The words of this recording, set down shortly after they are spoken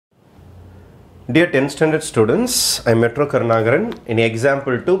Dear 10th standard students, I am Metro Karnagaran. In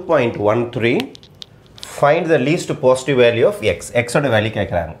example 2.13, find the least positive value of x. X oda value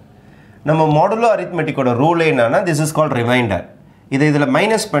கேக்குறாங்க. நம்ம modulo arithmetic oda rule என்னன்னா this is called remainder. இதுல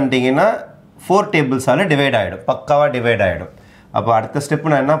minus பண்ணிட்டீங்கன்னா 4 tables ஆல divide ஆயிடும். பக்காவா divide ஆயிடும். அப்ப அடுத்த ஸ்டெப்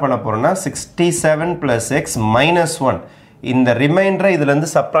நான் என்ன பண்ண போறேன்னா 67 plus x minus 1 இந்த ரிமைண்டரை இதுல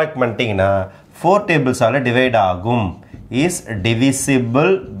இருந்து சப்ட்ராக்ட் பண்ணிட்டீங்கன்னா 4 tables ஆல டிவைட் ஆகும். Is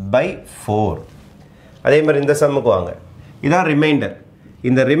divisible by 4. அதே மாதிரி இந்த சம்முக்கு வாங்க. இதான் ரிமைண்டர்.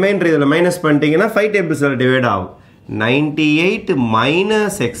 இந்த ரிமைண்டர் இதில் மைனஸ் பண்ணிட்டீங்கன்னா 5 டேபிள்ஸில் டிவைட் ஆகும். 98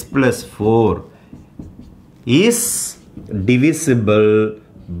 minus x plus 4 is divisible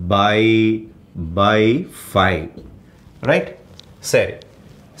by 5. Right? சரி.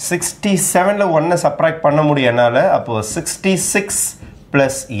 67ல 1 சப்ட்ராக்ட் பண்ண முடியனால அப்போ 66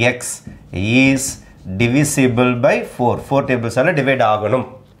 plus x is divisible by 4. 4 டேபிள்ஸால divide ஆகணும்.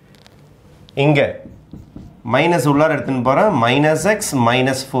 இங்கே minus உள்ளார எடுத்துன்னு போகிறேன் minus x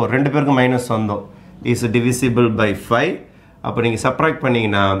minus 4 ரெண்டு பேருக்கு மைனஸ் வந்தோம் is divisible by 5 அப்போ நீங்கள் சப்ட்ராக்ட்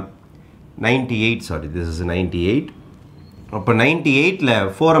பண்ணிங்கன்னா 98 sorry this is 98 அப்போ 98ல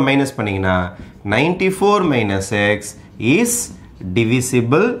 4 மைனஸ் பண்ணிங்கன்னா 94 minus x is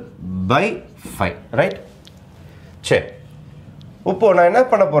divisible by 5 right சரி இப்போ நான் என்ன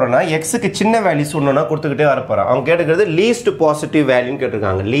பண்ண போறேன்னா x க்கு சின்ன வேல்யூஸ் ஒண்ணுனா கொடுத்துக்கிட்டே வர போறேன் அவங்க கேக்குறது least positive value ன்னு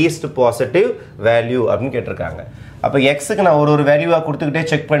கேட்டிருக்காங்க least positive value அப்படினு கேட்டிருக்காங்க அப்ப x க்கு நான் ஒரு வேல்யூவா கொடுத்துக்கிட்டே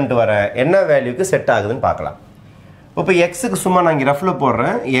செக் பண்ணிட்டு வரேன் என்ன வேல்யூக்கு செட் ஆகுதுன்னு பார்க்கலாம் இப்போ x க்கு சும்மா நான் இங்க ரஃப்ல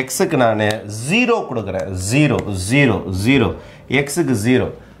போடுறேன் x க்கு நான் 0 கொடுக்கிறேன் 0 0 0 x க்கு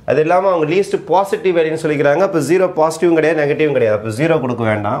 0 அது இல்லாம அவங்க least positive value ன்னு சொல்லிக்கிறாங்க அப்ப 0 பாசிட்டிவும் கிடையாது நெகட்டிவும் கிடையாது அப்ப 0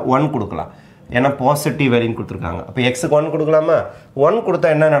 கொடுக்க வேண்டாம் 1 கொடுக்கலாம் ஏனா பாசிட்டிவ் வேல்யூ கொடுத்திருக்காங்க அப்ப x க்கு 1 கொடுக்கலாமா 1 கொடுத்தா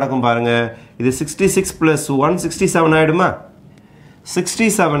என்ன நடக்கும் பாருங்க இது 66 plus 1 67 ஆயிடுமா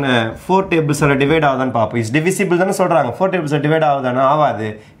 67 4 டேபிள்ஸ் ஆல டிவைட் ஆகுதான்னு பாப்போம் இஸ் டிவிசிபிள் தான சொல்றாங்க 4 டேபிள்ஸ் டிவைட் ஆகுதானா ஆகாது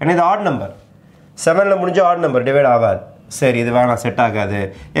ஏனா இது ஆட் நம்பர் 7ல முடிஞ்ச ஆட் நம்பர் டிவைட் ஆகாது சரி இது வேணா செட் ஆகாது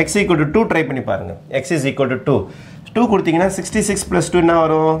x = 2 ட்ரை பண்ணி பாருங்க x = 2 2 கொடுத்தீங்கன்னா 66 plus 2 என்ன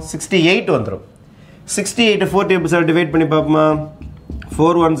வரும் 68 வந்துரும் 68 4 டேபிள்ஸ் ஆல டிவைட் பண்ணி பாப்போமா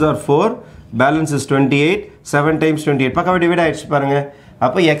 4 ones are 4 balance is 28 7 times 28 பக்கவா divide ஆயிடுச்சு பாருங்க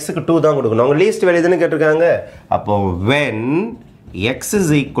அப்ப x க்கு 2 தான் கொடுக்கணும் அவங்க லீஸ்ட் வேல்யூ தான கேட்டிருக்காங்க அப்போ when x is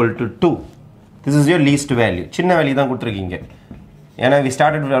equal to 2 this is your least value சின்ன வேல்யூ தான் கொடுத்திருக்கீங்க ஏனா we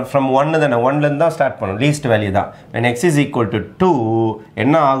started from 1 தான 1ல இருந்து தான் ஸ்டார்ட் பண்ணோம் லீஸ்ட் வேல்யூ தான் when x is equal to 2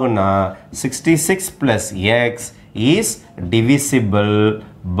 என்ன ஆகும்னா 66 plus x is divisible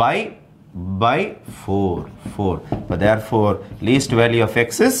by 4 but therefore least value of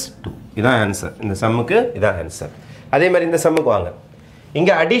x is 2 இதான் ஆன்சர் இந்த சம்முக்கு இதான் ஆன்சர் அதே மாதிரி இந்த சம்முக்கு வாங்க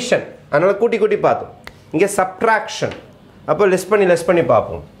இங்க அடிஷன் அதனால கூட்டி கூட்டி பார்த்தோம் இங்க சப்ட்ராக்ஷன் அப்ப லெஸ் பண்ணி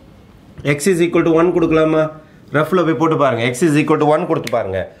பாப்போம் x is equal to 1 கொடுக்கலாமா ரஃப்ல போய் போட்டு பாருங்க x is equal to 1 கொடுத்து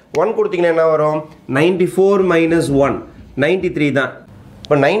பாருங்க 1 கொடுத்தீங்கன்னா என்ன வரும் 94 minus 1 93 தான்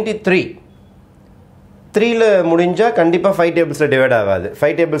இப்ப 93 3ல முடிஞ்சா கண்டிப்பா 5 டேபிள்ஸ்ல டிவைட் ஆகாது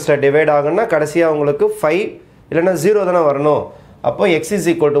 5 டேபிள்ஸ்ல டிவைட் ஆகும்னா கடைசியா உங்களுக்கு 5 இல்லனா 0 தான வரணும் அப்போ x is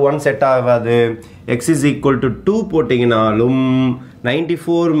equal to 1 set ஆகாது x is equal to 2 போடிங்கனாலும்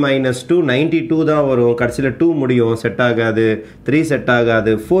 94 minus 2 92 தான் வரும் கடைசில 2 முடியும் செட் ஆகாது 3 செட்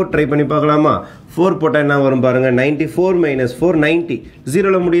ஆகாது 4 ட்ரை பண்ணி பார்க்கலாமா 4 போட்டா என்ன வரும் பாருங்க 94 minus 4 90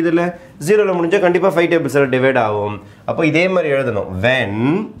 0ல முடியுதுல 0ல முடிஞ்சா கண்டிப்பா 5 டேபிள்ஸ்ல டிவைட் ஆகும் அப்போ இதே மாதிரி எழுதணும் when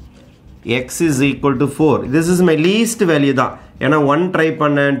x is equal to 4 this is my least value தான் ஏனா 1 ட்ரை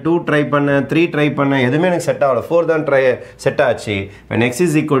பண்ணேன் 2 ட்ரை பண்ணேன் 3 ட்ரை பண்ணேன் எதுமே எனக்கு செட் ஆகல 4 தான் ட்ரை செட் ஆச்சு when x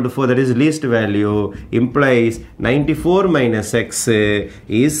is equal to 4 that is least value implies 94 minus x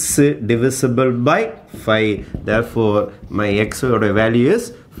is divisible by 5 therefore my x ஓட value is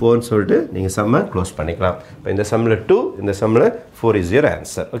 4 ன்னு சொல்லிட்டு நீங்க சம்ம க்ளோஸ் பண்ணிக்கலாம் இப்போ இந்த சம்ல 2 இந்த சம்ல 4 is your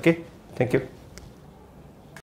answer okay thank you